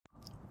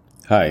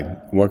Hi,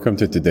 welcome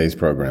to today's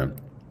program.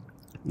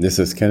 This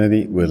is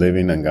Kennedy with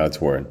Living on God's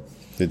Word.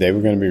 Today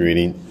we're going to be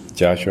reading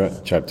Joshua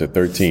chapter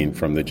 13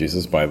 from the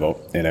Jesus Bible,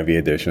 NIV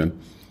edition.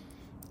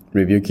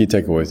 Review key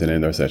takeaways and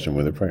end our session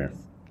with a prayer.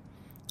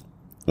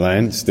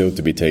 Land still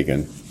to be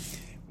taken.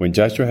 When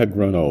Joshua had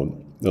grown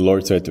old, the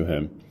Lord said to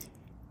him,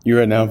 "You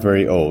are now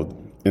very old,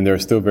 and there are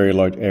still very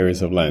large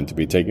areas of land to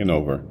be taken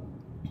over.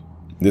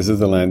 This is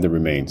the land that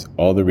remains,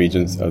 all the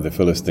regions of the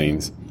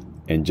Philistines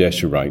and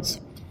Jeshurites,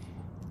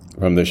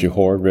 from the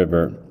Shihor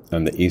River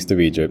on the east of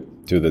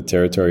Egypt to the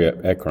territory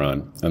of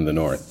Ekron on the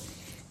north.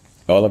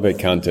 All of it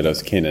counted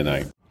as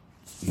Canaanite,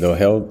 though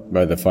held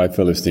by the 5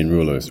 Philistine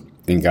rulers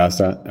in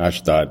Gaza,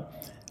 Ashdod,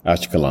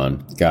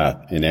 Ashkelon,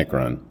 Gath, and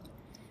Ekron.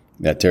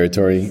 That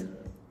territory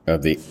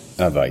of the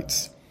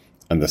Avites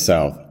on the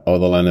south, all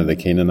the land of the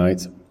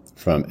Canaanites,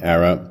 from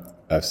Arab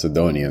of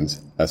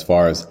Sidonians as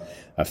far as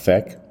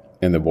Aphek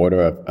and the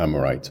border of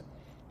Amorites,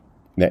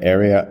 the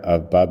area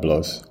of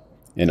Bablos,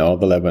 in all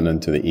the Lebanon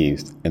to the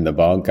east, and the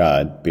Baal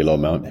Gad below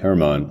Mount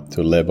Hermon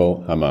to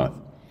Lebo Hamath.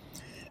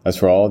 As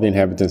for all the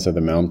inhabitants of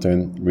the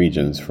mountain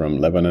regions from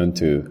Lebanon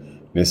to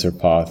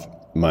Misrephoth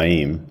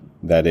Maim,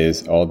 that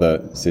is, all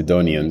the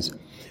Sidonians,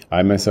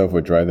 I myself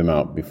would drive them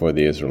out before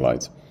the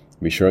Israelites.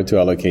 Be sure to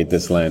allocate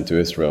this land to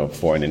Israel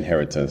for an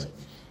inheritance,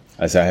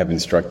 as I have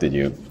instructed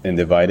you, and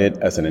divide it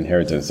as an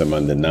inheritance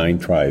among the 9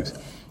 tribes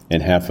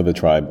and half of the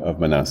tribe of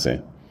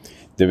Manasseh.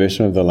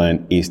 Division of the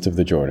land east of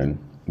the Jordan.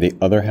 The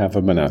other half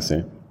of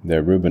Manasseh, the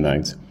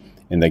Reubenites,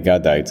 and the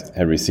Gadites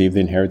had received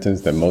the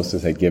inheritance that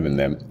Moses had given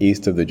them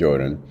east of the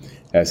Jordan,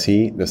 as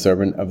he, the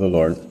servant of the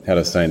Lord, had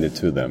assigned it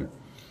to them.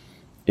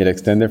 It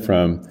extended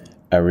from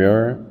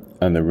Aroer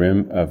on the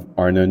rim of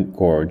Arnon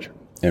Gorge,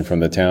 and from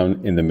the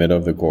town in the middle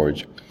of the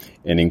gorge,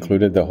 and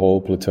included the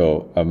whole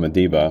plateau of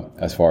Medeba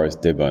as far as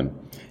Dibon,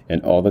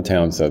 and all the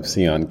towns of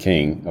Sihon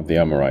king of the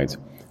Amorites,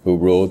 who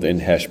ruled in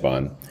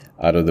Heshbon,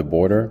 out of the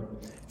border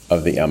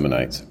of the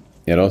Ammonites.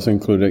 It also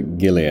included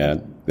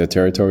Gilead, the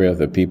territory of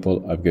the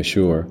people of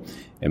Geshur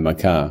and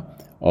Makkah,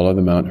 all of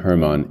the Mount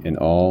Hermon, and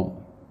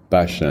all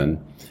Bashan,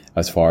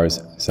 as far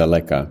as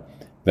Salekah,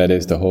 that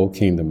is, the whole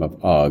kingdom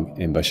of Og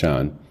in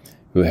Bashan,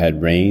 who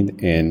had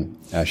reigned in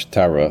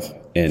Ashtaroth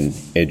and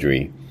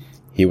Edrei.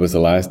 He was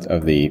the last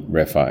of the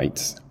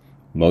Rephites.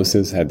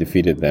 Moses had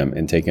defeated them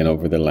and taken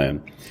over the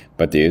land,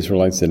 but the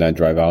Israelites did not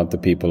drive out the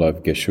people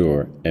of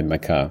Geshur and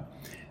Makkah,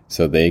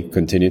 so they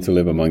continue to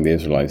live among the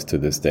Israelites to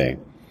this day.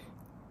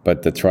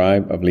 But the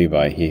tribe of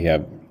Levi he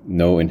had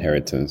no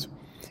inheritance,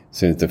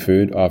 since the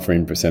food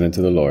offering presented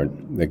to the Lord,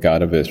 the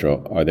God of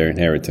Israel, are their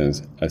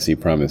inheritance, as he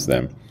promised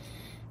them.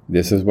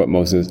 This is what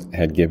Moses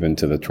had given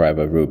to the tribe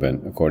of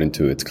Reuben, according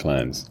to its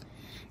clans.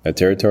 A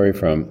territory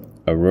from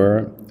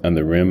Aroer on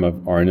the rim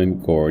of Arnon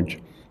Gorge,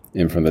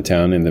 and from the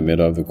town in the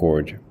middle of the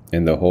gorge,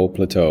 and the whole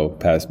plateau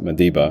past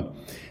Medeba,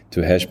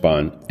 to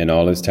Heshbon, and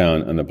all its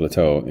town on the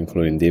plateau,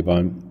 including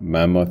Dibon,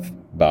 Mamoth,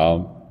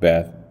 Baal,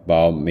 Beth,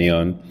 Baal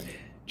Meon,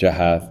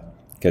 Jahath,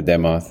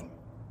 Kedemoth,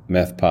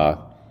 Methpah,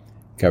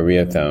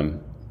 Kiriathim,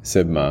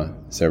 Sibmah,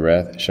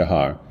 Sereth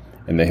Shahar,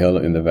 and the hill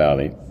in the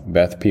valley,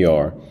 Beth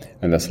Peor,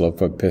 and the slope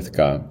of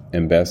Pithgah,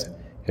 and Beth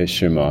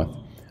Heshimoth,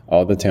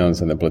 all the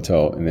towns on the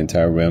plateau, and the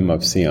entire rim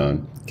of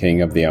Sihon,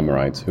 king of the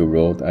Amorites, who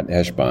ruled at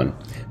Heshbon.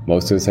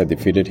 Moses had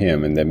defeated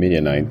him and the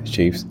Midianite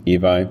chiefs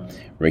Evi,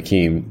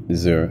 Rekem,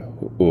 Zur,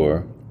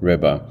 Ur,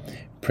 Reba,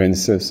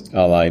 princes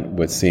allied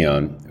with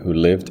Sihon, who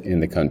lived in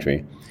the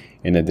country.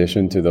 In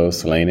addition to those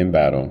slain in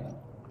battle,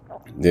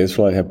 the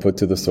Israelites had put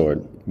to the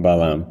sword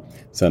Balaam,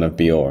 son of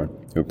Beor,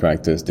 who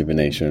practiced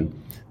divination.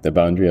 The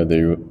boundary of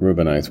the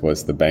Reubenites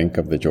was the bank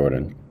of the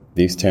Jordan.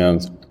 These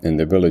towns and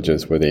the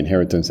villages were the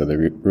inheritance of the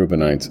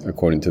Reubenites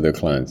according to their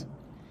clans.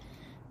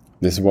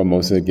 This is what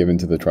Moses had given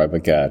to the tribe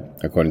of Gad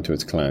according to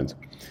its clans.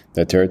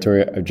 The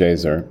territory of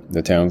Jazer,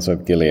 the towns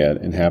of Gilead,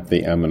 and half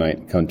the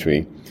Ammonite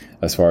country,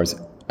 as far as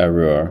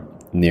Aroer,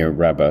 near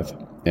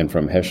Rabbath, and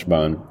from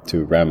Heshbon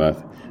to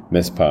Ramath,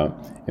 Mizpah,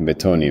 and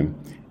Betonim,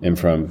 and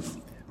from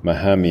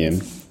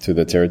Mahanaim to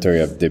the territory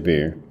of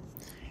Debir,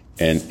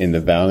 and in the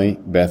valley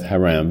Beth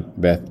Haram,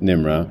 Beth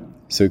Nimrah,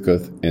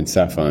 Sukkoth, and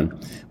Saphon,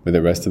 with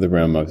the rest of the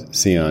realm of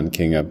Sihon,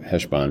 king of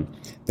Heshbon,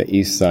 the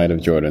east side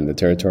of Jordan, the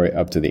territory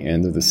up to the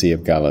end of the Sea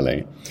of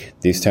Galilee.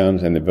 These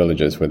towns and the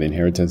villages were the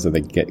inheritance of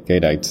the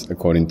Gadites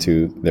according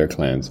to their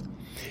clans.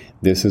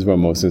 This is what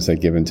Moses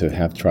had given to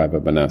half tribe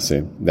of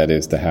Manasseh, that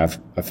is, the half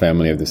a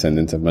family of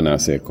descendants of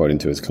Manasseh according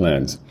to his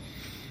clans.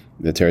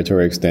 The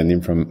territory extending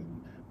from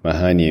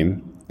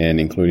Mahanaim and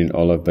including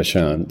all of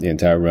Bashan, the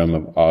entire realm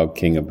of Og,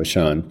 king of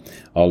Bashan,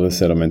 all the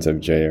settlements of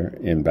Jair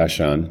in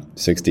Bashan,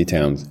 60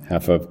 towns,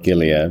 half of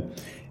Gilead,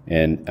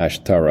 and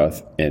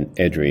Ashtaroth and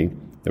Edrei,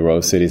 the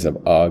royal cities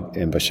of Og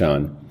and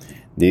Bashan.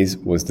 These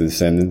was the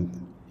descendant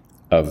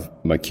of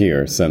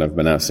Machir, son of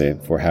Manasseh,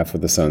 for half of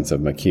the sons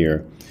of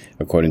Machir,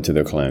 according to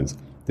their clans.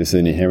 This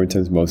is an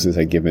inheritance Moses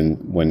had given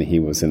when he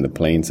was in the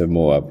plains of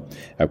Moab,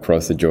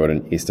 across the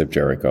Jordan east of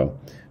Jericho.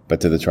 But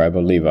to the tribe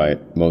of Levi,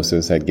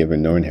 Moses had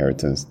given no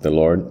inheritance. The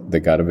Lord, the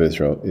God of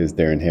Israel, is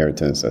their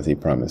inheritance, as he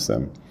promised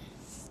them.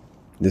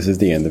 This is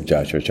the end of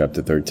Joshua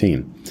chapter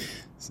 13.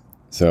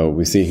 So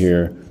we see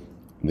here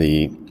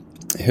the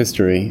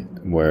history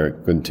where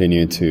it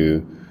continued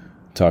to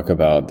talk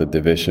about the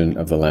division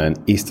of the land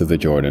east of the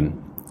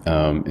Jordan,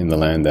 in the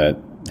land that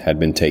had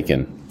been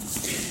taken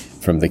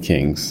from the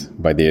kings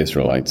by the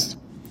Israelites.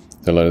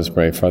 So let us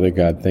pray. Father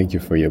God, thank you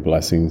for your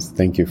blessings.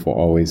 Thank you for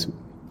always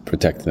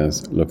protecting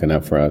us, looking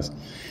out for us.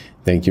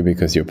 Thank you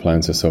because your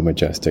plans are so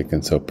majestic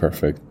and so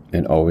perfect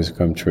and always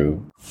come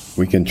true.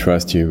 We can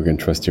trust you. We can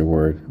trust your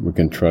word. We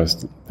can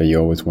trust that you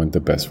always want the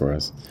best for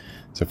us.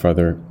 So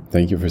Father,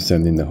 thank you for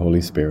sending the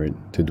Holy Spirit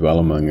to dwell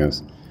among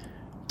us,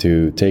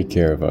 to take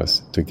care of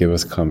us, to give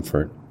us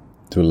comfort,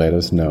 to let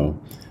us know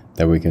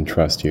that we can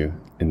trust you,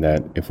 and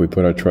that if we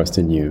put our trust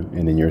in you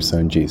and in your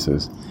Son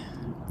Jesus,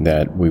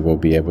 that we will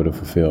be able to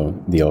fulfill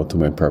the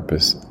ultimate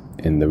purpose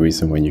and the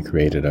reason when you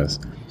created us,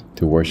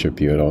 to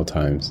worship you at all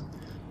times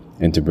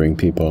and to bring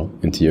people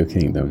into your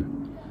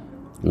kingdom.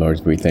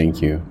 Lord, we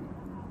thank you,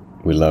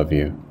 we love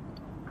you,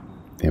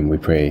 and we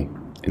pray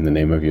in the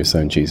name of your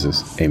Son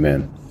Jesus.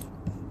 Amen.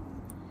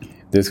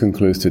 This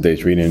concludes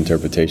today's reading and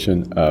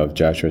interpretation of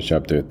Joshua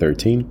chapter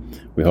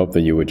 13. We hope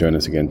that you will join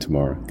us again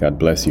tomorrow. God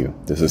bless you.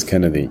 This is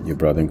Kennedy, your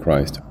brother in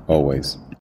Christ, always.